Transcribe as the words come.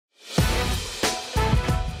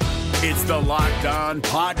It's the Locked On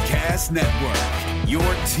Podcast Network, your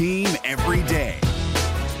team every day.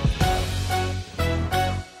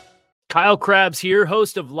 Kyle Krabs here,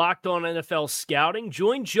 host of Locked On NFL Scouting.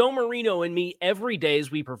 Join Joe Marino and me every day as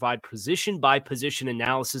we provide position-by-position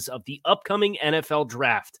analysis of the upcoming NFL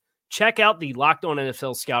Draft. Check out the Locked On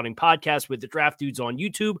NFL Scouting podcast with the Draft Dudes on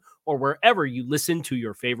YouTube or wherever you listen to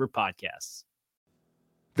your favorite podcasts.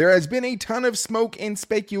 There has been a ton of smoke and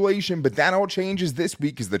speculation, but that all changes this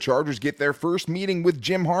week as the Chargers get their first meeting with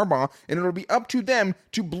Jim Harbaugh, and it'll be up to them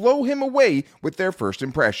to blow him away with their first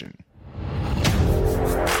impression.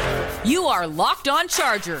 You are Locked On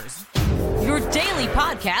Chargers, your daily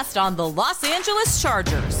podcast on the Los Angeles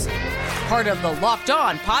Chargers, part of the Locked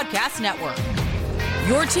On Podcast Network,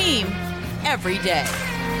 your team every day.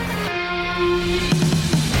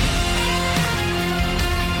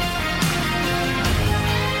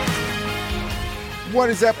 What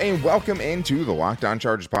is up, and welcome into the Locked On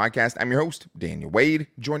Chargers podcast. I'm your host, Daniel Wade,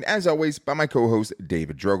 joined as always by my co-host,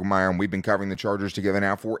 David Drogemeyer, and we've been covering the Chargers together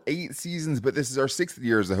now for 8 seasons, but this is our 6th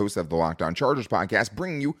year as the host of the Locked On Chargers podcast,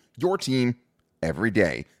 bringing you your team every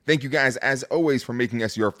day. Thank you guys, as always, for making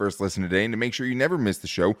us your first listen today, and to make sure you never miss the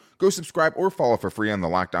show, go subscribe or follow for free on the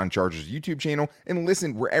Locked On Chargers YouTube channel, and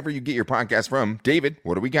listen wherever you get your podcast from. David,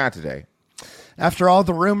 what do we got today? After all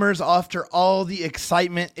the rumors, after all the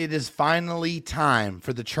excitement, it is finally time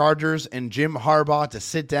for the Chargers and Jim Harbaugh to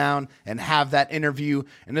sit down and have that interview.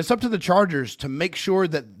 And it's up to the Chargers to make sure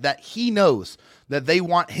that he knows that they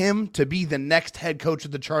want him to be the next head coach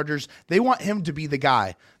of the Chargers. They want him to be the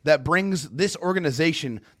guy that brings this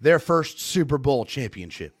organization their first Super Bowl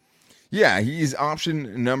championship. Yeah, he's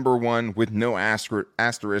option number 1 with no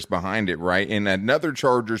asterisk behind it, right? And another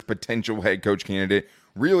Chargers potential head coach candidate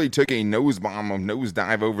really took a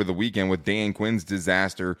nosedive over the weekend with Dan Quinn's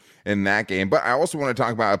disaster in that game. But I also want to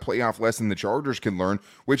talk about a playoff lesson the Chargers can learn,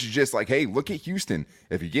 which is just like, hey, look at Houston.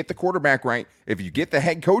 If you get the quarterback right, if you get the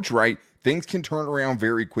head coach right, things can turn around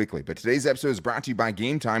very quickly. But today's episode is brought to you by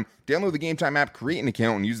Game Time. Download the Game Time app, create an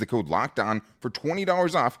account, and use the code LOCKEDON for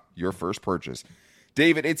 $20 off your first purchase.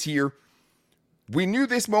 David, it's here. We knew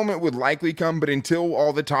this moment would likely come, but until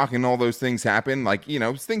all the talk and all those things happen,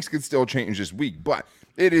 things could still change this week. But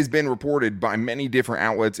it has been reported by many different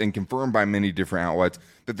outlets and confirmed by many different outlets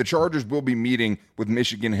that the Chargers will be meeting with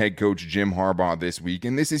Michigan head coach Jim Harbaugh this week,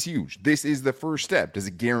 and this is huge. This is the first step. Does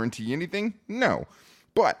it guarantee anything? No.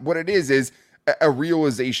 But what it is a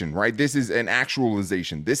realization, right? This is an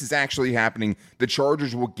actualization. This is actually happening. The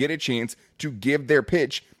Chargers will get a chance to give their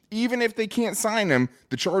pitch. Even if they can't sign him,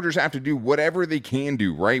 the Chargers have to do whatever they can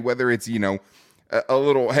do, right? Whether it's, a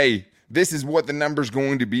little, hey, this is what the number's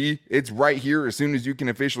going to be. It's right here. As soon as you can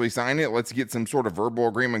officially sign it, let's get some sort of verbal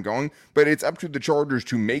agreement going. But it's up to the Chargers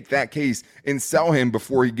to make that case and sell him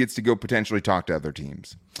before he gets to go potentially talk to other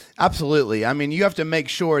teams. Absolutely. I mean, you have to make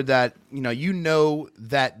sure that, you know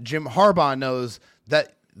that Jim Harbaugh knows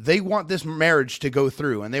that they want this marriage to go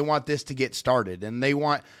through, and they want this to get started, and they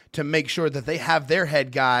want to make sure that they have their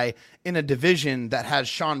head guy in a division that has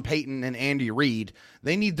Sean Payton and Andy Reid.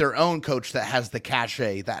 They need their own coach that has the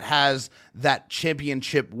cachet, that has that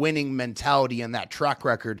championship winning mentality and that track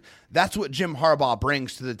record. That's what Jim Harbaugh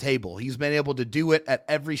brings to the table. He's been able to do it at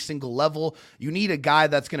every single level. You need a guy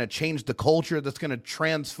that's going to change the culture, that's going to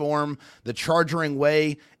transform the Chargering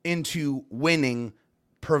way into winning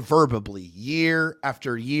proverbially year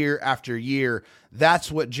after year after year.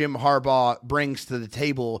 That's what Jim Harbaugh brings to the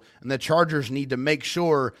table, and the Chargers need to make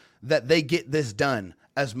sure that they get this done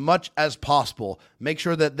as much as possible. Make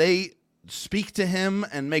sure that they speak to him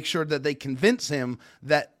and make sure that they convince him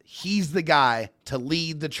that he's the guy to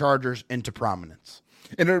lead the Chargers into prominence.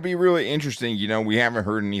 And it'll be really interesting. We haven't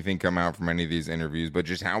heard anything come out from any of these interviews, but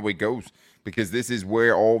just how it goes, because this is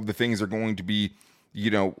where all the things are going to be,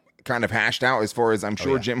 kind of hashed out, as far as I'm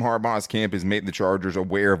sure Jim Harbaugh's camp has made the Chargers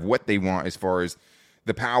aware of what they want as far as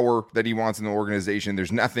the power that he wants in the organization.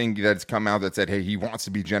 There's nothing that's come out that said, hey, he wants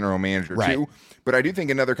to be general manager too. But I do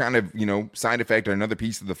think another kind of, side effect or another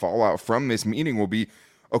piece of the fallout from this meeting will be,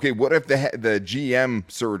 okay, what if the GM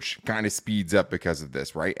search kind of speeds up because of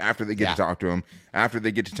this, right? After they get to talk to him, after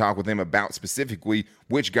they get to talk with him about specifically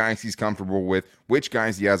which guys he's comfortable with, which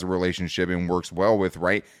guys he has a relationship and works well with,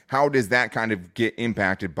 right? How does that kind of get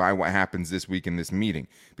impacted by what happens this week in this meeting?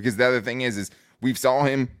 Because the other thing is we saw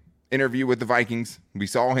him interview with the Vikings. We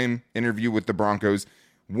saw him interview with the Broncos.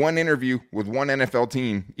 One interview with one NFL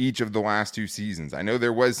team each of the last 2 seasons. I know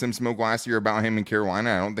there was some smoke last year about him in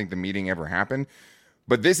Carolina. I don't think the meeting ever happened.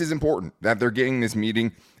 But this is important that they're getting this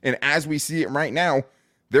meeting. And as we see it right now,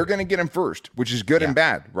 they're going to get him first, which is good and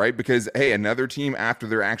bad, right? Because, hey, another team, after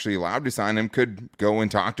they're actually allowed to sign him, could go and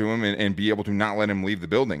talk to him and be able to not let him leave the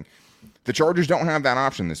building. The Chargers don't have that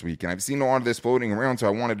option this week, and I've seen a lot of this floating around, so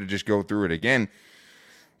I wanted to just go through it again.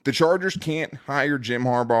 The Chargers can't hire Jim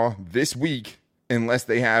Harbaugh this week unless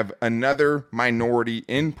they have another minority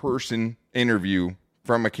in-person interview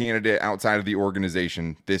from a candidate outside of the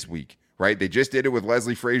organization this week, right? They just did it with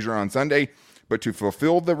Leslie Frazier on Sunday, but to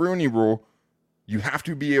fulfill the Rooney Rule, you have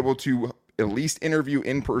to be able to at least interview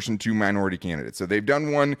in person 2 minority candidates. So they've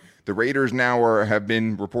done one. The Raiders now have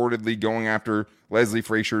been reportedly going after Leslie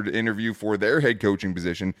Frazier to interview for their head coaching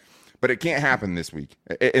position, but it can't happen this week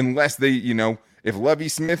unless they, if Lovie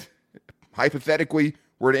Smith hypothetically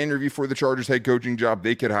were to interview for the Chargers head coaching job,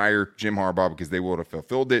 they could hire Jim Harbaugh because they would have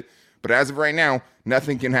fulfilled it. But as of right now,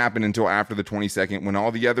 nothing can happen until after the 22nd, when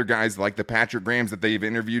all the other guys like the Patrick Grahams that they've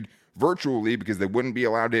interviewed virtually because they wouldn't be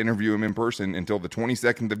allowed to interview him in person until the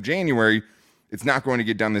 22nd of January. It's not going to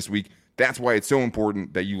get done this week. That's why it's so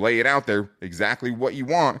important that you lay it out there exactly what you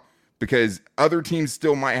want, because other teams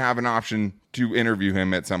still might have an option to interview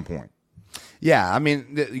him at some point. Yeah, I mean,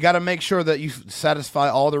 you got to make sure that you satisfy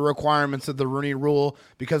all the requirements of the Rooney Rule,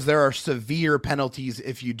 because there are severe penalties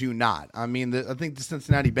if you do not. I mean, I think the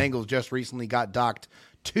Cincinnati Bengals just recently got docked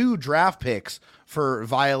 2 draft picks for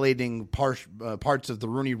violating parts of the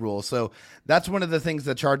Rooney Rule. So that's one of the things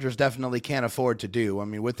the Chargers definitely can't afford to do. I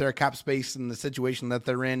mean, with their cap space and the situation that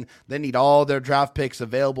they're in, they need all their draft picks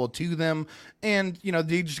available to them. And,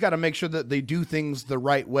 they just got to make sure that they do things the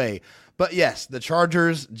right way. But yes, the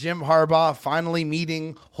Chargers, Jim Harbaugh finally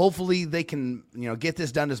meeting. Hopefully they can, get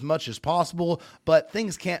this done as much as possible, but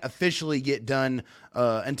things can't officially get done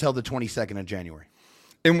until the 22nd of January.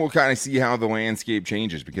 And we'll kind of see how the landscape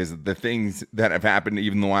changes, because the things that have happened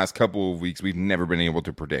even the last couple of weeks, we've never been able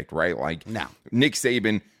to predict, right? Like Nick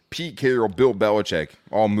Saban, Pete Carroll, Bill Belichick,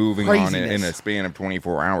 all moving on in a span of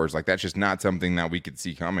 24 hours. Like, that's just not something that we could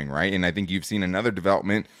see coming, right? And I think you've seen another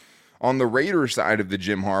development on the Raiders side of the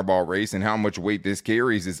Jim Harbaugh race, and how much weight this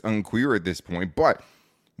carries is unclear at this point. But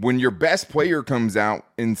when your best player comes out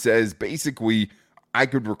and says, basically, I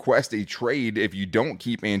could request a trade if you don't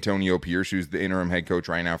keep Antonio Pierce, who's the interim head coach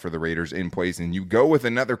right now for the Raiders, in place, and you go with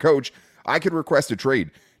another coach, I could request a trade.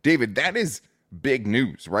 David, that is big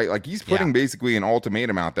news, right? Like, he's putting basically an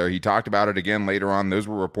ultimatum out there. He talked about it again later on. Those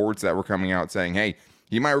were reports that were coming out saying, hey,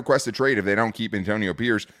 he might request a trade if they don't keep Antonio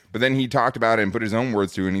Pierce. But then he talked about it and put his own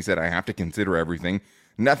words to it, and he said, I have to consider everything.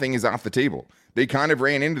 Nothing is off the table. They kind of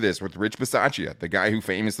ran into this with Rich Bisaccia, the guy who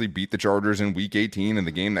famously beat the Chargers in Week 18 in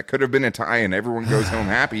the game that could have been a tie and everyone goes home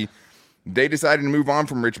happy. They decided to move on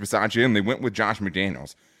from Rich Bisaccia, and they went with Josh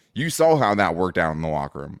McDaniels. You saw how that worked out in the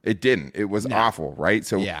locker room. It didn't. It was awful, right?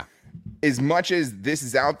 So as much as this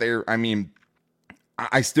is out there, I mean,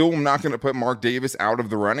 I still am not going to put Mark Davis out of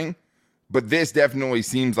the running, but this definitely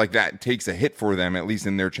seems like that takes a hit for them, at least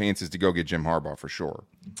in their chances to go get Jim Harbaugh for sure.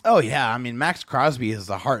 Oh, yeah. I mean, Max Crosby is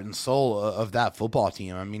the heart and soul of that football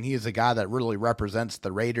team. I mean, he is a guy that really represents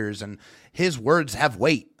the Raiders, and his words have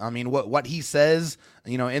weight. I mean, what he says,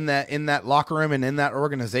 in that locker room and in that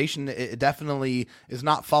organization, it definitely is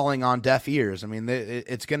not falling on deaf ears. I mean,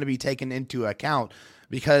 it's going to be taken into account,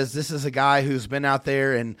 because this is a guy who's been out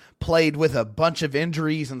there and played with a bunch of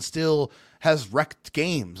injuries and still has wrecked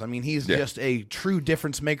games. I mean, he's just a true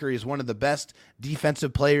difference maker. He's one of the best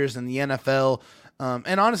defensive players in the NFL.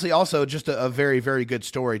 And honestly, also just a very, very good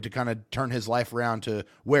story to kind of turn his life around to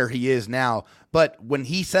where he is now. But when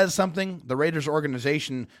he says something, the Raiders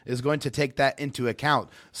organization is going to take that into account.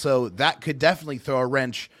 So that could definitely throw a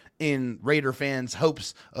wrench in Raider fans'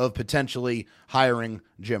 hopes of potentially hiring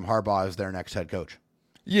Jim Harbaugh as their next head coach.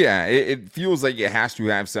 Yeah, it feels like it has to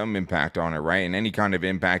have some impact on it, right? And any kind of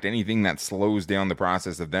impact, anything that slows down the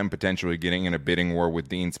process of them potentially getting in a bidding war with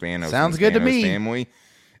Dean Spanos, sounds good to me, family,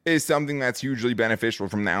 is something that's hugely beneficial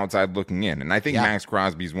from the outside looking in. And I think Max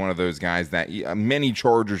Crosby is one of those guys that many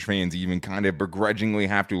Chargers fans even kind of begrudgingly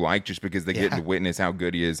have to like, just because they get to witness how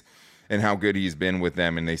good he is and how good he's been with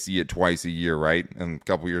them, and they see it twice a year, right? And a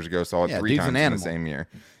couple years ago, saw it 3 times in the same year.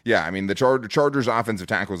 Yeah, I mean, the Chargers offensive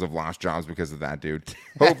tackles have lost jobs because of that, dude.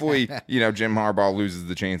 Hopefully, Jim Harbaugh loses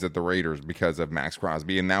the chance at the Raiders because of Max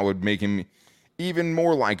Crosby, and that would make him even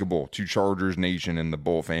more likable to Chargers Nation and the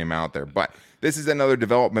Bull fam out there. But this is another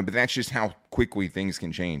development, but that's just how quickly things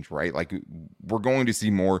can change, right? Like, we're going to see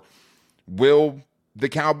more. Will the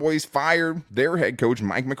Cowboys fire their head coach,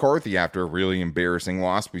 Mike McCarthy, after a really embarrassing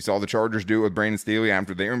loss? We saw the Chargers do it with Brandon Staley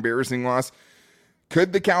after their embarrassing loss.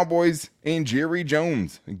 Could the Cowboys and Jerry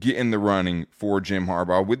Jones get in the running for Jim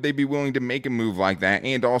Harbaugh? Would they be willing to make a move like that?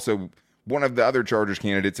 And also, one of the other Chargers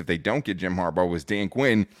candidates, if they don't get Jim Harbaugh, was Dan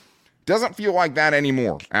Quinn. Doesn't feel like that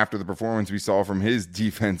anymore after the performance we saw from his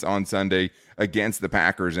defense on Sunday against the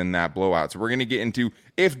Packers in that blowout. So we're going to get into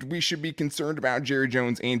if we should be concerned about Jerry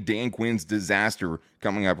Jones and Dan Quinn's disaster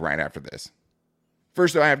coming up right after this.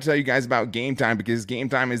 First, though, I have to tell you guys about Game Time, because Game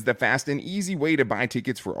Time is the fast and easy way to buy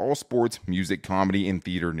tickets for all sports, music, comedy, and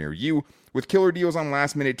theater near you. With killer deals on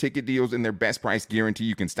last-minute ticket deals and their best price guarantee,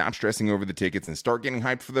 you can stop stressing over the tickets and start getting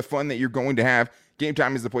hyped for the fun that you're going to have. Game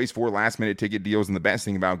Time is the place for last-minute ticket deals, and the best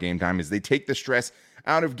thing about Game Time is they take the stress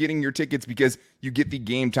out of getting your tickets because you get the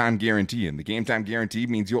Game Time guarantee. And the Game Time guarantee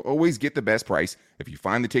means you'll always get the best price. If you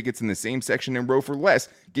find the tickets in the same section and row for less,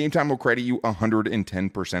 Game Time will credit you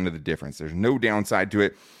 110% of the difference. There's no downside to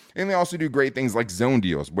it. And they also do great things like zone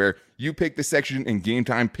deals, where you pick the section and Game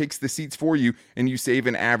Time picks the seats for you, and you save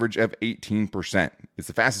an average of 18%. It's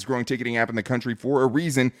the fastest growing ticketing app in the country for a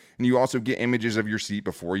reason, and you also get images of your seat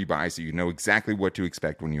before you buy, so you know exactly what to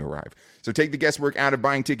expect when you arrive. So take the guesswork out of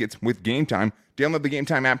buying tickets with Game Time. Download the Game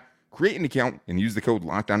Time app, create an account, and use the code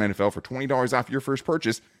LOCKEDONNFL for $20 off your first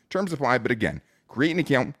purchase. Terms apply, but again, create an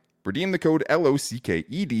account, redeem the code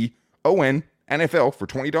LOCKEDONNFL for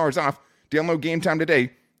 $20 off. Download Game Time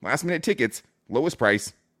today. Last minute tickets, lowest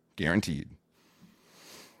price, guaranteed.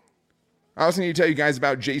 I also need to tell you guys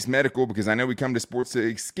about Jace Medical, because I know we come to sports to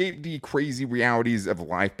escape the crazy realities of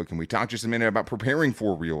life, but can we talk just a minute about preparing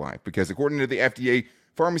for real life? Because according to the FDA,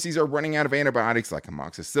 pharmacies are running out of antibiotics like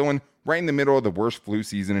amoxicillin right in the middle of the worst flu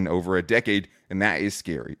season in over a decade, and that is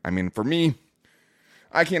scary. I mean, for me,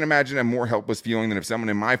 I can't imagine a more helpless feeling than if someone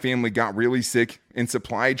in my family got really sick and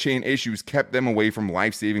supply chain issues kept them away from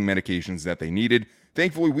life-saving medications that they needed.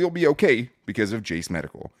 Thankfully, we'll be okay because of Jace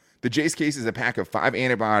Medical. The Jace case is a pack of 5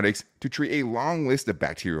 antibiotics to treat a long list of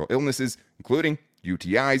bacterial illnesses, including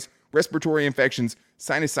UTIs, respiratory infections,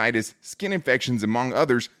 sinusitis, skin infections, among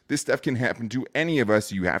others. This stuff can happen to any of us,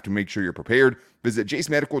 so you have to make sure you're prepared. Visit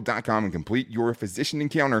jacemedical.com and complete your physician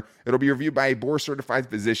encounter. It'll be reviewed by a board-certified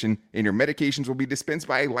physician, and your medications will be dispensed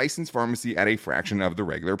by a licensed pharmacy at a fraction of the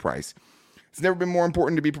regular price. It's never been more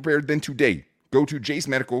important to be prepared than today. Go to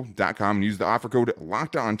jacemedical.com and use the offer code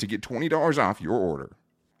LOCKEDON to get $20 off your order.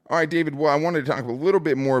 All right, David, well, I wanted to talk a little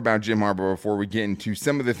bit more about Jim Harbaugh before we get into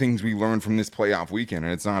some of the things we learned from this playoff weekend,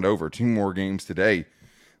 and it's not over. 2 more games today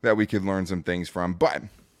that we could learn some things from. But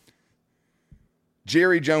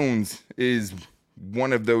Jerry Jones is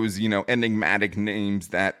one of those, enigmatic names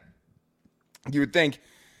that you would think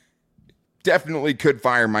definitely could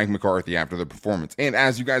fire Mike McCarthy after the performance. And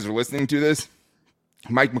as you guys are listening to this,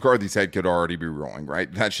 Mike McCarthy's head could already be rolling,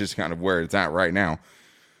 right? That's just kind of where it's at right now.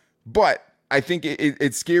 But I think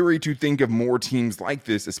it's scary to think of more teams like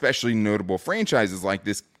this, especially notable franchises like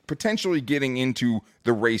this, potentially getting into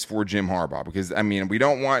the race for Jim Harbaugh. Because, we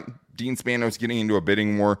don't want Dean Spanos getting into a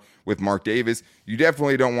bidding war with Mark Davis. You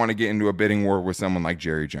definitely don't want to get into a bidding war with someone like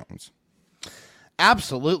Jerry Jones.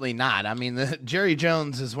 Absolutely not. Jerry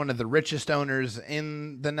Jones is one of the richest owners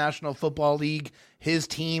in the National Football League. His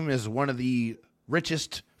team is one of the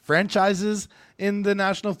richest franchises in the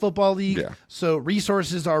National Football League. Yeah. So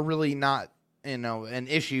resources are really not, an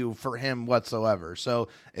issue for him whatsoever. So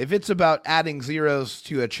if it's about adding zeros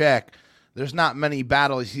to a check, there's not many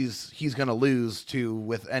battles he's going to lose to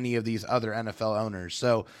with any of these other NFL owners.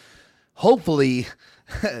 So hopefully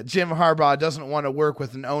Jim Harbaugh doesn't want to work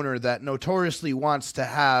with an owner that notoriously wants to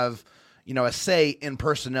have, a say in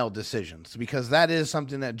personnel decisions, because that is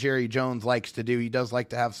something that Jerry Jones likes to do. He does like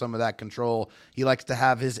to have some of that control. He likes to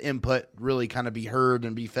have his input really kind of be heard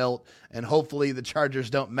and be felt. And hopefully the Chargers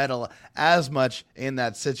don't meddle as much in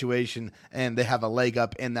that situation and they have a leg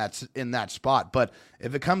up in that spot. But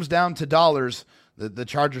if it comes down to dollars, the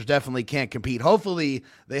Chargers definitely can't compete. Hopefully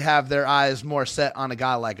they have their eyes more set on a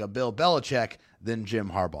guy like a Bill Belichick than Jim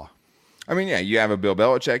Harbaugh. You have a Bill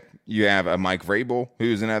Belichick. You have a Mike Vrabel,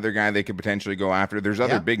 who's another guy they could potentially go after. There's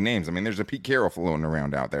other big names. There's a Pete Carroll floating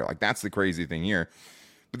around out there. That's the crazy thing here.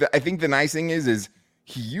 But I think the nice thing is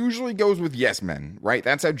he usually goes with yes men, right?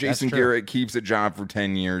 That's how Jason Garrett keeps a job for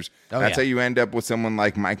 10 years. That's how you end up with someone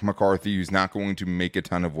like Mike McCarthy, who's not going to make a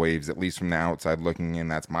ton of waves, at least from the outside looking in.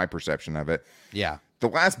 That's my perception of it. Yeah. The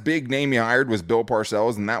last big name he hired was Bill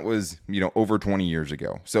Parcells, and that was, over 20 years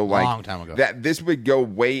ago. So, long time ago. This would go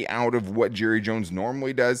way out of what Jerry Jones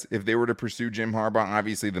normally does if they were to pursue Jim Harbaugh.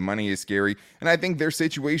 Obviously, the money is scary, and I think their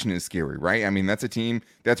situation is scary, right? That's a team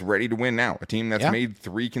that's ready to win now, a team that's made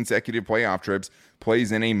 3 consecutive playoff trips,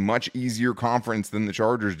 plays in a much easier conference than the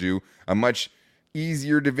Chargers do, a much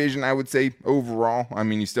easier division, I would say, overall.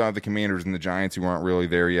 You still have the Commanders and the Giants who aren't really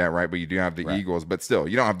there yet, right? But you do have the Eagles, but still,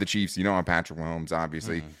 you don't have the Chiefs, you don't have Patrick Mahomes,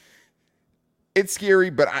 obviously. Mm-hmm. It's scary,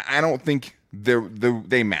 but I don't think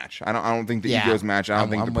they match. I don't think the egos match. I don't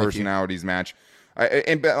think the personalities match.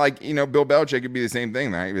 But like, Bill Belichick could be the same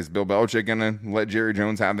thing, right? Is Bill Belichick going to let Jerry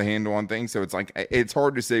Jones have the handle on things? So it's like, it's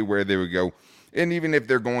hard to say where they would go. And even if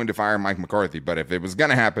they're going to fire Mike McCarthy, but if it was going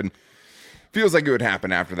to happen, feels like it would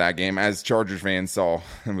happen after that game, as Chargers fans saw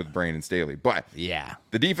with Brandon Staley. But yeah,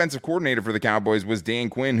 the defensive coordinator for the Cowboys was Dan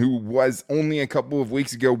Quinn, who was only a couple of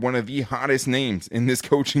weeks ago one of the hottest names in this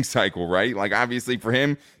coaching cycle, right? Like, obviously for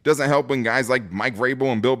him, doesn't help when guys like Mike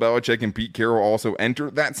Vrabel and Bill Belichick and Pete Carroll also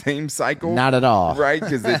enter that same cycle. Not at all. Right?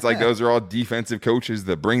 Because it's like those are all defensive coaches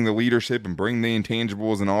that bring the leadership and bring the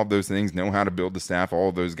intangibles and all of those things, know how to build the staff. All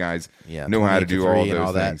of those guys know how to do all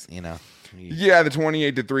of those things. Yeah, the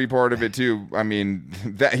 28-3 part of it too. I mean,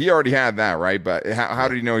 that he already had that, right? But how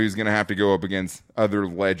did he know he was going to have to go up against other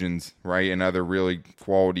legends, right, and other really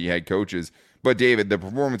quality head coaches? But David, the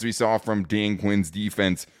performance we saw from Dan Quinn's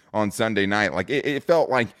defense on Sunday night, like it felt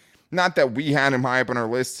like, not that we had him high up on our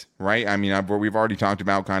list, right? I mean, we've already talked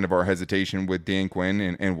about kind of our hesitation with Dan Quinn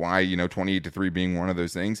and why 28-3 being one of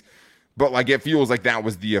those things. But like, it feels like that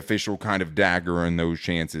was the official kind of dagger in those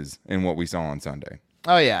chances in what we saw on Sunday.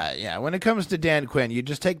 Oh yeah. When it comes to Dan Quinn, you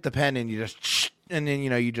just take the pen and you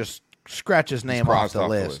just scratch his name off the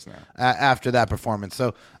list after that performance.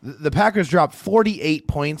 So the Packers dropped 48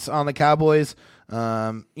 points on the Cowboys.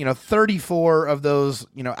 34 of those,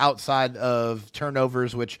 outside of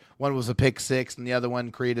turnovers, which one was a pick six and the other one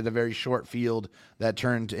created a very short field that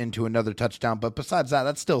turned into another touchdown. But besides that,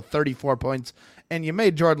 that's still 34 points. And you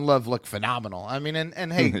made Jordan Love look phenomenal. I mean,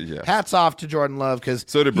 and hey, yeah. Hats off to Jordan Love, because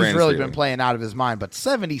he's really been playing out of his mind. But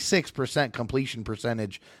 76% completion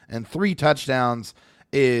percentage and 3 touchdowns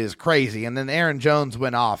is crazy. And then Aaron Jones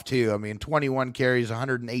went off too. I mean, 21 carries,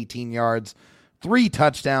 118 yards, 3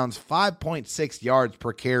 touchdowns, 5.6 yards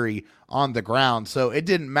per carry on the ground. So it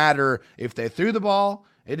didn't matter if they threw the ball.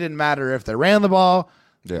 It didn't matter if they ran the ball.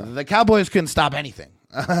 Yeah. The Cowboys couldn't stop anything.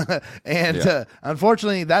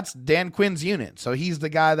 Unfortunately, that's Dan Quinn's unit. So he's the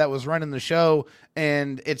guy that was running the show.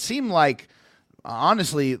 And it seemed like,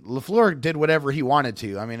 honestly, LaFleur did whatever he wanted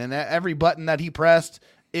to. I mean, and every button that he pressed,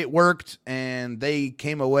 it worked. And they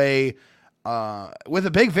came away with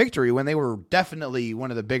a big victory when they were definitely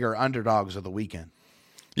one of the bigger underdogs of the weekend.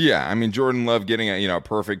 Yeah, I mean, Jordan Love getting a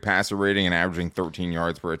perfect passer rating and averaging 13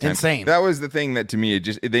 yards per attempt. Insane. That was the thing that, to me,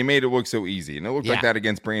 they made it look so easy. And it looked like that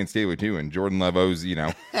against Brandon Staley, too. And Jordan Love owes,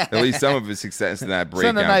 at least some of his success in that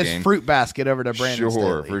breakout game. Send a nice fruit basket over to Brandon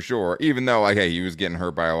Staley. For sure. Even though, he was getting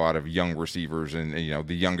hurt by a lot of young receivers and,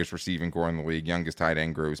 the youngest receiving core in the league, youngest tight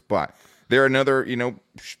end groups. But they're another,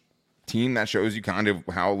 team that shows you kind of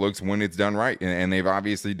how it looks when it's done right. And they've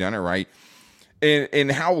obviously done it right.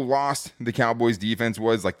 And how lost the Cowboys defense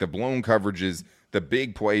was, like the blown coverages, the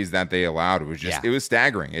big plays that they allowed, it was just it was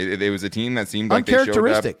staggering. It was a team that seemed like they showed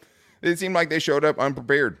up. It seemed like they showed up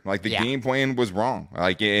unprepared. Like the game plan was wrong.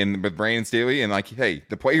 Like with Brandon Staley, and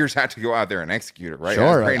the players had to go out there and execute it, right?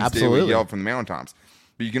 Sure, Brandon absolutely. Staley yelled from the mountaintops,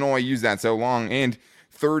 but you can only use that so long. And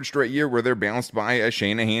third straight year where they're bounced by a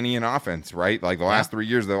Shanahan offense, right? Like the last 3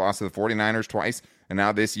 years, they lost to the 49ers twice. And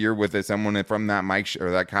now this year with someone from that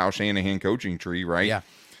that Kyle Shanahan coaching tree, right? Yeah.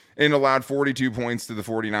 And allowed 42 points to the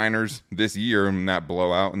 49ers this year in that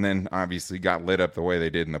blowout, and then obviously got lit up the way they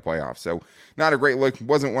did in the playoffs. So not a great look.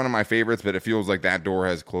 Wasn't one of my favorites, but it feels like that door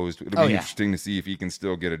has closed. It'll be interesting to see if he can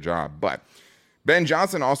still get a job. But Ben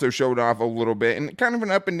Johnson also showed off a little bit, and kind of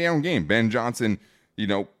an up and down game. Ben Johnson,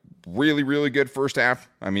 really, really good first half.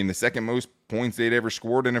 I mean, the second most points they'd ever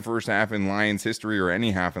scored in a first half in Lions history, or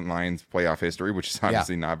any half in Lions playoff history, which is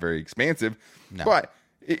obviously not very expansive. No. But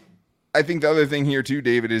I think the other thing here too,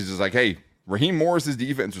 David, is just like, hey, Raheem Morris's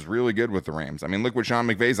defense was really good with the Rams. I mean, look what Sean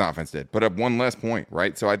McVay's offense did. Put up one less point,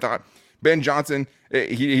 right? So I thought Ben Johnson,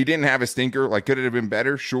 he didn't have a stinker. Like, could it have been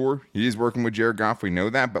better? Sure. He is working with Jared Goff. We know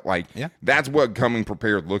that. But, that's what coming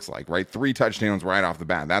prepared looks like, right? 3 touchdowns right off the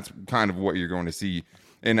bat. That's kind of what you're going to see.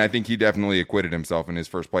 And I think he definitely acquitted himself in his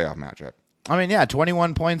first playoff matchup. I mean,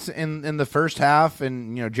 21 points in the first half.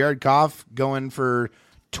 And, Jared Goff going for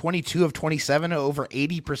 22 of 27, over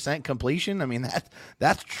 80% completion. I mean,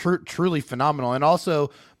 that's truly phenomenal. And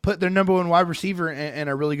also put their number one wide receiver in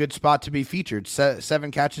a really good spot to be featured.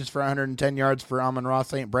 7 catches for 110 yards for Amon-Ra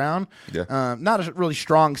St. Brown. Yeah. Not a really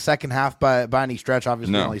strong second half by any stretch,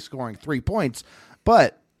 obviously only scoring 3 points.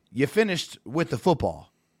 But you finished with the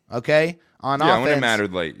football, okay? On offense, when it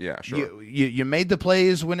mattered late. Yeah, sure. You made the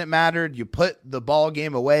plays when it mattered. You put the ball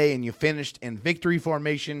game away, and you finished in victory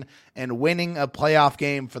formation and winning a playoff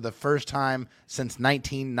game for the first time since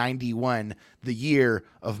 1991, the year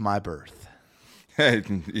of my birth.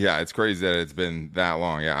 Yeah, it's crazy that it's been that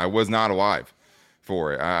long. Yeah, I was not alive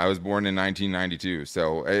for it. I was born in 1992,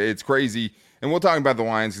 so it's crazy. And we'll talk about the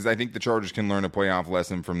Lions because I think the Chargers can learn a playoff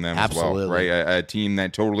lesson from them as well, right? A team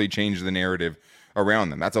that totally changed the narrative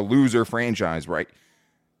around them. That's a loser franchise, right?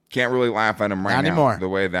 Can't really laugh at them right now the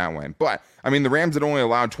way that went. But, I mean, the Rams had only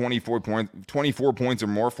allowed 24 points or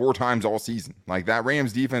more 4 times all season. Like, that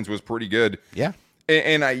Rams defense was pretty good. Yeah.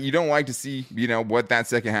 And you don't like to see, what that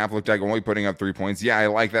second half looked like, only putting up 3 points. Yeah, I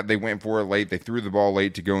like that they went for it late. They threw the ball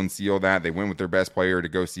late to go and seal that. They went with their best player to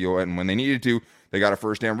go seal it. And when they needed to, they got a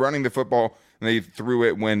first down running the football. And they threw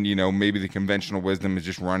it when, maybe the conventional wisdom is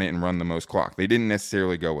just run it and run the most clock. They didn't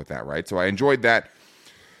necessarily go with that, right? So I enjoyed that.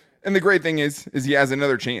 And the great thing is he has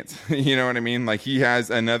another chance. You know what I mean? Like, he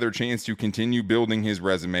has another chance to continue building his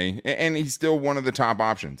resume. And he's still one of the top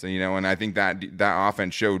options, and I think that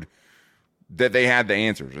offense showed that they had the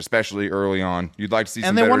answers, especially early on. You'd like to see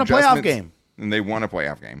some better adjustments. And they won a playoff game. And they won a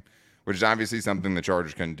playoff game, which is obviously something the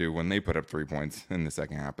Chargers couldn't do when they put up 3 points in the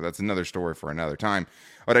second half. But that's another story for another time.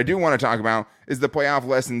 What I do want to talk about is the playoff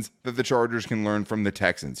lessons that the Chargers can learn from the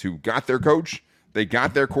Texans, who got their coach, they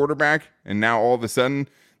got their quarterback, and now all of a sudden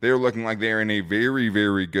they're looking like they're in a very,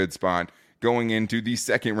 very good spot going into the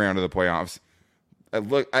second round of the playoffs.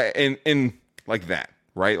 In like that,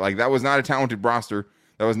 right? Like, that was not a talented roster.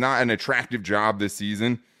 That was not an attractive job this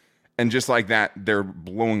season. And just like that, they're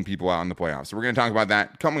blowing people out in the playoffs. So we're going to talk about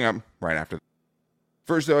that coming up right after.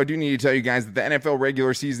 First, though, I do need to tell you guys that the NFL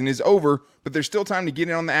regular season is over, but there's still time to get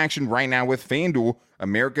in on the action right now with FanDuel,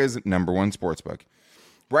 America's #1 sportsbook.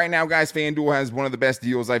 Right now, guys, FanDuel has one of the best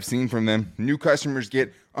deals I've seen from them. New customers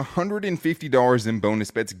get $150 in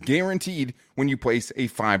bonus bets guaranteed when you place a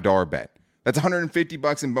 $5 bet. That's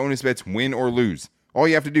 $150 in bonus bets, win or lose. All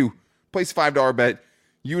you have to do, place a $5 bet.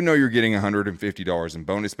 You know you're getting $150 in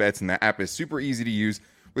bonus bets, and the app is super easy to use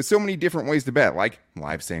with so many different ways to bet, like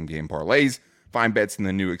live same-game parlays, find bets in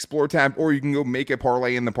the new Explore tab, or you can go make a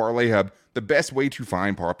parlay in the Parlay Hub, the best way to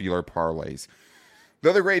find popular parlays.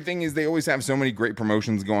 The other great thing is they always have so many great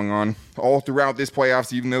promotions going on all throughout this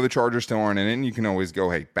playoffs, even though the Chargers still aren't in it. And you can always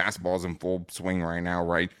go, hey, basketball's in full swing right now,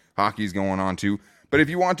 right? Hockey's going on too. But if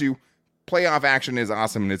you want to, playoff action is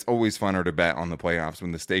awesome, and it's always funner to bet on the playoffs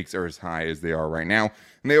when the stakes are as high as they are right now.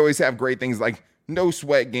 And they always have great things like no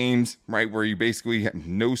sweat games, right, where you basically have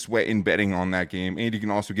no sweat in betting on that game. And you can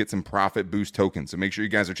also get some profit boost tokens. So make sure you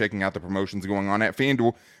guys are checking out the promotions going on at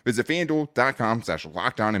FanDuel. Visit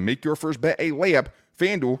FanDuel.com/lockedon and make your first bet a layup.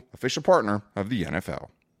 FanDuel, official partner of the NFL.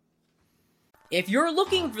 If you're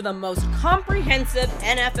looking for the most comprehensive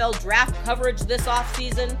NFL draft coverage this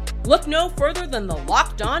offseason, look no further than the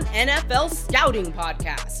Locked On NFL Scouting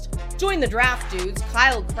Podcast. Join the draft dudes,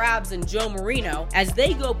 Kyle Krabs and Joe Marino, as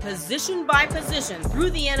they go position by position through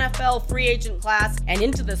the NFL free agent class and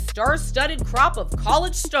into the star-studded crop of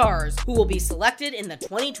college stars who will be selected in the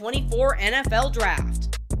 2024 NFL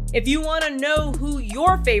Draft. If you want to know who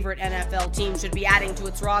your favorite NFL team should be adding to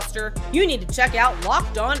its roster, you need to check out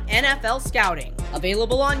Locked On NFL Scouting,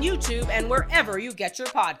 available on YouTube and wherever you get your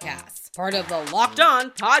podcasts. Part of the Locked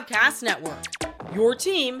On Podcast Network, your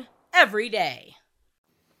team every day.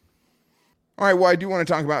 All right, well, I do want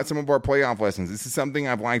to talk about some of our playoff lessons. This is something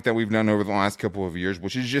I've liked that we've done over the last couple of years,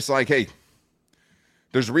 which is just like, hey,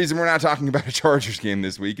 there's a reason we're not talking about a Chargers game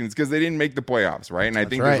this week, and it's because they didn't make the playoffs, right? And I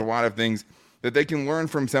think there's a lot of things that they can learn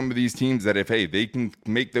from some of these teams that if, hey, they can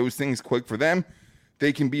make those things quick for them,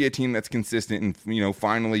 they can be a team that's consistent and,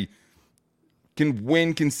 finally can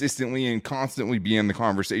win consistently and constantly be in the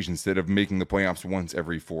conversation instead of making the playoffs once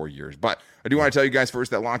every 4 years. But I do want to tell you guys first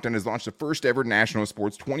that Locked On has launched the first ever national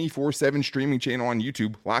sports 24/7 streaming channel on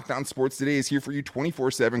YouTube. Locked On Sports Today is here for you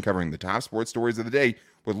 24/7, covering the top sports stories of the day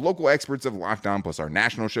with local experts of Locked On, plus our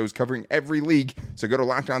national shows covering every league. So go to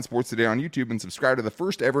Locked On Sports Today on YouTube and subscribe to the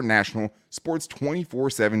first ever national sports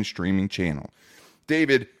 24/7 streaming channel.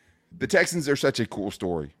 David, the Texans are such a cool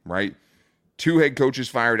story, right? 2 head coaches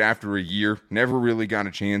fired after a year, never really got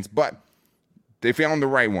a chance, but they found the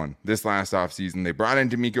right one this last offseason. They brought in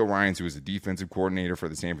DeMeco Ryans, who was a defensive coordinator for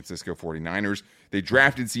the San Francisco 49ers. They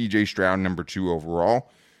drafted C.J. Stroud, number 2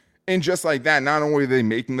 overall. And just like that, not only are they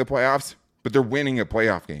making the playoffs, but they're winning a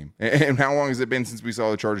playoff game. And how long has it been since we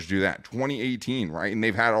saw the Chargers do that? 2018, right? And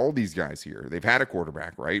they've had all these guys here. They've had a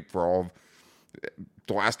quarterback, right, for all of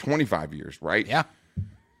the last 25 years, right? Yeah.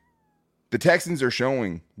 The Texans are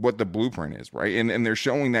showing what the blueprint is, right? And they're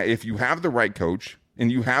showing that if you have the right coach and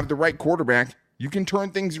you have the right quarterback, you can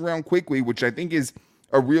turn things around quickly, which I think is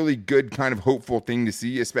a really good kind of hopeful thing to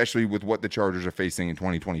see, especially with what the Chargers are facing in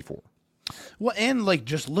 2024. Well, and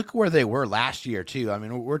just look where they were last year too. I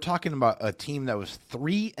mean, we're talking about a team that was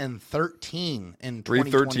 3-13 in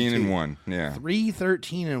 2022. 3-13-1, yeah.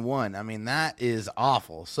 3-13-1. I mean, that is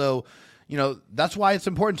awful. So, that's why it's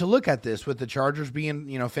important to look at this with the Chargers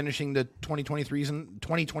being, finishing the 2023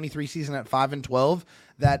 season at 5-12,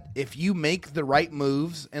 that if you make the right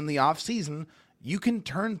moves in the offseason, you can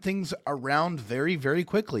turn things around very, very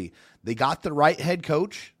quickly. They got the right head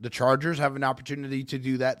coach. The Chargers have an opportunity to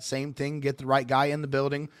do that same thing, get the right guy in the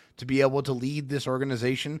building to be able to lead this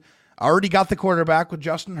organization. Already got the quarterback with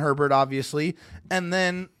Justin Herbert, obviously. And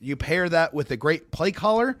then you pair that with a great play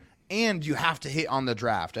caller, and you have to hit on the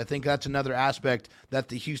draft. I think that's another aspect that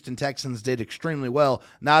the Houston Texans did extremely well.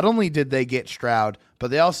 Not only did they get Stroud, but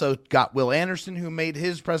they also got Will Anderson, who made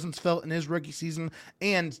his presence felt in his rookie season,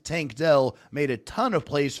 and Tank Dell made a ton of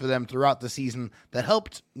plays for them throughout the season that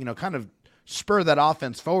helped, kind of spur that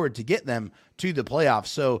offense forward to get them to the playoffs.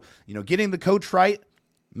 So, getting the coach right,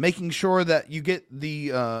 making sure that you get the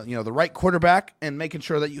the right quarterback, and making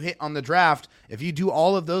sure that you hit on the draft. If you do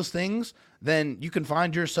all of those things, then you can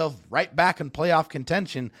find yourself right back in playoff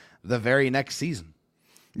contention the very next season.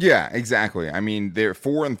 Yeah, exactly. I mean, they're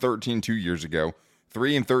 4-13 2 years ago,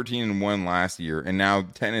 3-13-1 last year, and now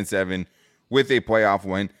 10-7 with a playoff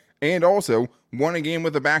win, and also won a game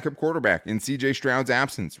with a backup quarterback in CJ Stroud's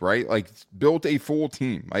absence, right? Like, built a full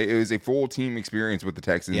team. It was a full team experience with the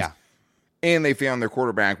Texans. Yeah. And they found their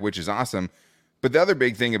quarterback, which is awesome. But the other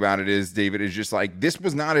big thing about it is, David, is just like, this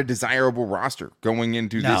was not a desirable roster going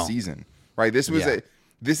into this season. Right, this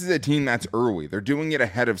is a team that's early. They're doing it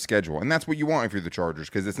ahead of schedule, and that's what you want if you're the Chargers,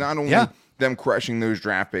 because it's not only them crushing those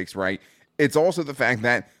draft picks, right? It's also the fact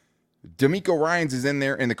that DeMeco Ryans is in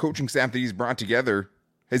there, and the coaching staff that he's brought together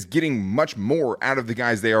is getting much more out of the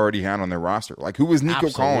guys they already had on their roster. Like, who was Nico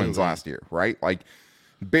Collins last year, right? Like,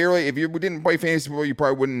 barely. If you didn't play fantasy football, you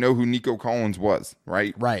probably wouldn't know who Nico Collins was,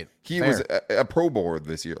 right? Right. He was a Pro Bowler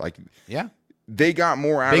this year. Like, they got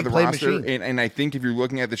more out of the roster, and I think if you're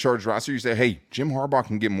looking at the Chargers roster, you say, hey, Jim Harbaugh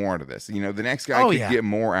can get more out of this. The next guy could get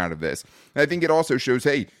more out of this. And I think it also shows,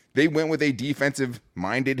 hey, they went with a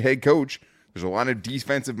defensive-minded head coach. There's a lot of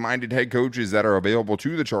defensive-minded head coaches that are available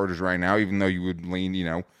to the Chargers right now, even though you would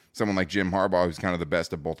lean, someone like Jim Harbaugh, who's kind of the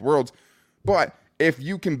best of both worlds. But if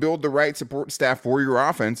you can build the right support staff for your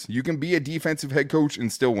offense, you can be a defensive head coach and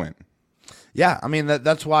still win. Yeah, I mean,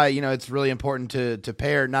 that's why, it's really important to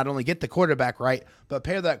pair, not only get the quarterback right, but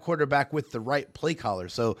pair that quarterback with the right play caller.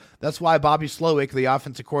 So that's why Bobby Slowick, the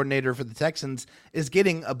offensive coordinator for the Texans, is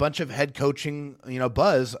getting a bunch of head coaching,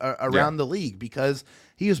 buzz around the league, because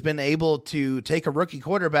he has been able to take a rookie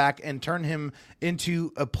quarterback and turn him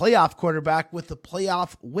into a playoff quarterback with a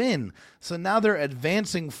playoff win. So now they're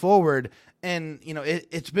advancing forward. And,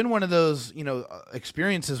 it's been one of those,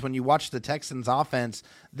 experiences when you watch the Texans offense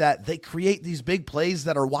that they create these big plays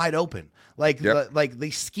that are wide open. Like they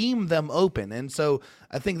scheme them open. And so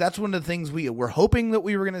I think that's one of the things we're hoping that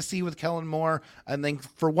we were going to see with Kellen Moore. I think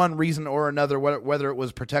for one reason or another, whether it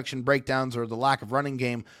was protection breakdowns or the lack of running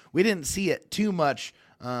game, we didn't see it too much.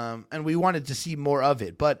 And we wanted to see more of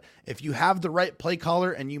it. But if you have the right play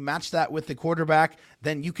caller and you match that with the quarterback,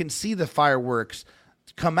 then you can see the fireworks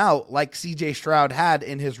come out like CJ Stroud had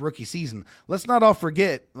in his rookie season. Let's not all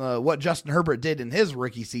forget what Justin Herbert did in his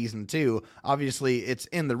rookie season too. Obviously, it's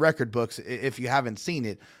in the record books if you haven't seen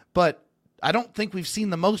it, but I don't think we've seen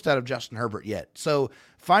the most out of Justin Herbert yet. So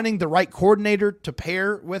finding the right coordinator to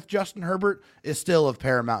pair with Justin Herbert is still of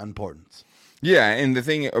paramount importance. Yeah, and the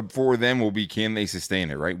thing for them will be, can they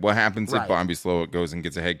sustain it, right? What happens if Bobby Slowick goes and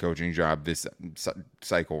gets a head coaching job this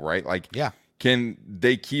cycle, right? Can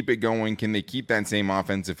they keep it going? Can they keep that same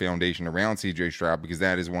offensive foundation around CJ Stroud? Because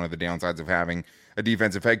that is one of the downsides of having a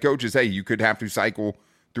defensive head coach is, hey, you could have to cycle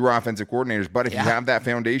through offensive coordinators. But if you have that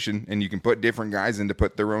foundation and you can put different guys in to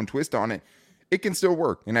put their own twist on it, it can still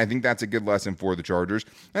work. And I think that's a good lesson for the Chargers.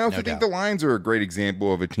 I also think the Lions are a great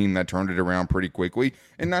example of a team that turned it around pretty quickly.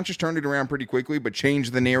 And not just turned it around pretty quickly, but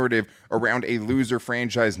changed the narrative around a loser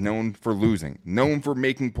franchise known for losing, known for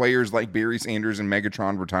making players like Barry Sanders and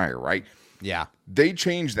Megatron retire, right? Yeah. They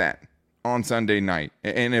changed that on Sunday night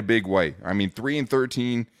in a big way. I mean,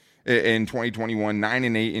 3-13 in 2021,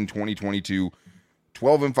 9-8 in 2022,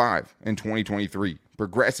 12-5 in 2023.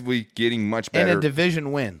 Progressively getting much better. And a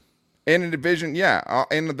division win. And a division,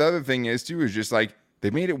 and the other thing is, too, is just like they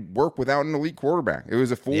made it work without an elite quarterback. It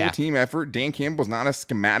was a full team effort. Dan Campbell's not a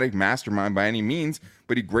schematic mastermind by any means,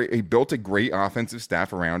 but he built a great offensive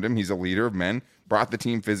staff around him. He's a leader of men, brought the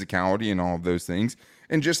team physicality and all of those things.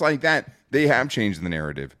 And just like that, they have changed the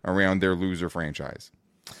narrative around their loser franchise.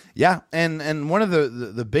 Yeah, and one of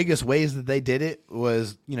the biggest ways that they did it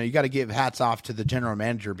was, you got to give hats off to the general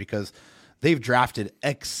manager, because they've drafted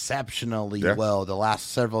exceptionally well the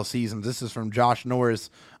last several seasons. This is from Josh Norris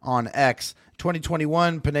on X.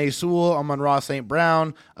 2021, Penei Sewell, Amon-Ra St.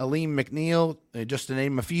 Brown, Aleem McNeil, just to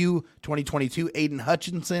name a few. 2022, Aiden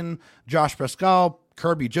Hutchinson, Josh Pascal,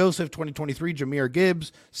 Kirby Joseph. 2023, Jahmyr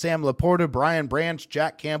Gibbs, Sam Laporta, Brian Branch,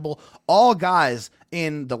 Jack Campbell. All guys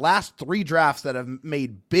in the last 3 drafts that have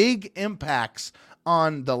made big impacts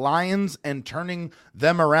on the Lions and turning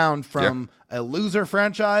them around from a loser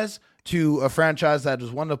franchise to a franchise that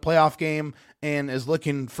has won the playoff game and is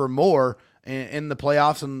looking for more in the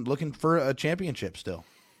playoffs and looking for a championship still.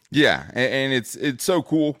 Yeah, and it's so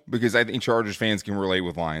cool because I think Chargers fans can relate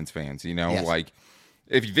with Lions fans. Like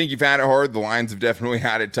if you think you've had it hard, the Lions have definitely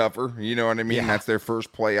had it tougher. You know what I mean? Yeah. That's their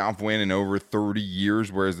first playoff win in over 30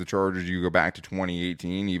 years, whereas the Chargers, you go back to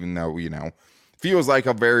 2018, even though, feels like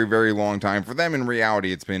a very, very long time. For them, in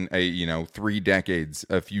reality, it's been 3 decades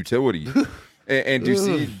of futility. and to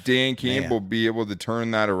see Dan Campbell be able to turn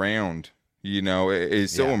that around,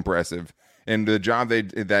 is so impressive. And the job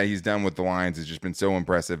that he's done with the Lions has just been so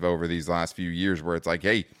impressive over these last few years, where it's like,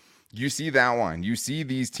 hey, you see that line. You see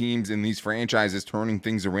these teams and these franchises turning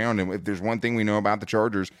things around. And if there's one thing we know about the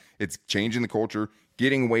Chargers, it's changing the culture,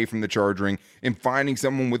 getting away from the charging, and finding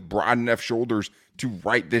someone with broad enough shoulders to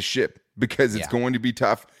right this ship, because it's going to be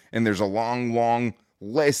tough. And there's a long, long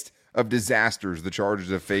list of disasters the Chargers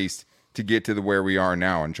have faced to get to where we are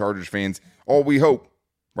now. And Chargers fans, all we hope,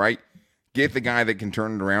 right? Get the guy that can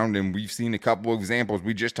turn it around, and we've seen a couple of examples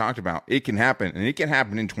we just talked about. It can happen, and it can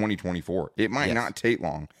happen in 2024. It might not take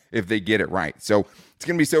long if they get it right. So it's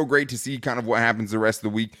going to be so great to see kind of what happens the rest of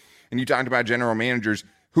the week. And you talked about general managers,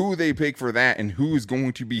 who they pick for that, and who is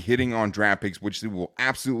going to be hitting on draft picks, which they will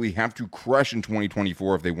absolutely have to crush in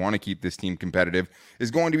 2024 if they want to keep this team competitive, is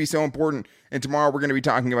going to be so important. And tomorrow we're going to be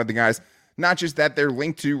talking about the guys, not just that they're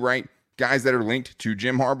linked to, right? Guys that are linked to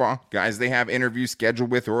Jim Harbaugh, guys they have interviews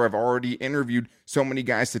scheduled with or have already interviewed. So many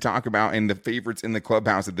guys to talk about, and the favorites in the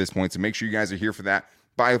clubhouse at this point. So make sure you guys are here for that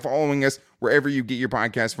by following us wherever you get your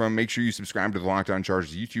podcast from. Make sure you subscribe to the Locked On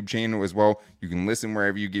Chargers YouTube channel as well. You can listen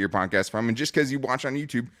wherever you get your podcast from. And just because you watch on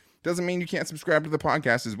YouTube doesn't mean you can't subscribe to the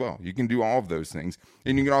podcast as well. You can do all of those things.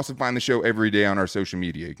 And you can also find the show every day on our social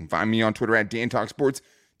media. You can find me on Twitter at DanTalkSports,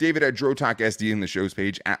 David at DroTalkSD, and the show's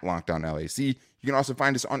page at Locked On LAC. You can also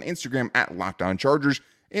find us on Instagram at Locked On Chargers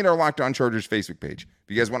and our Locked On Chargers Facebook page. If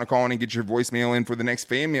you guys want to call in and get your voicemail in for the next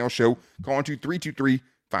fan mail show, call into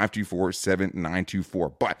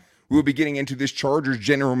 323-524-7924. But we'll be getting into this Chargers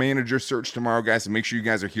general manager search tomorrow, guys, so make sure you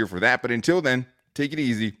guys are here for that. But until then, take it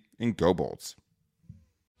easy and go Bolts.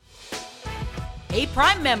 Hey,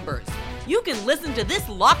 Prime members, you can listen to this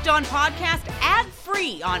Locked On podcast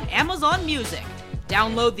ad-free on Amazon Music.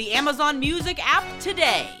 Download the Amazon Music app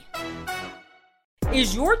today.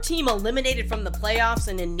 Is your team eliminated from the playoffs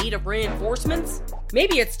and in need of reinforcements?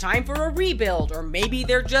 Maybe it's time for a rebuild, or maybe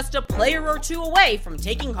they're just a player or two away from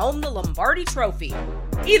taking home the Lombardi Trophy.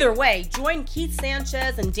 Either way, join Keith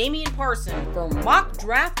Sanchez and Damian Parson for Mock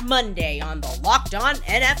Draft Monday on the Locked On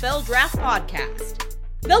NFL Draft Podcast.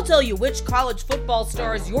 They'll tell you which college football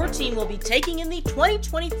stars your team will be taking in the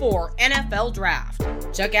 2024 NFL Draft.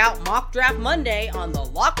 Check out Mock Draft Monday on the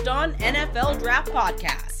Locked On NFL Draft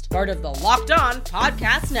Podcast, part of the Locked On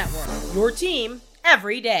Podcast Network, your team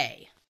every day.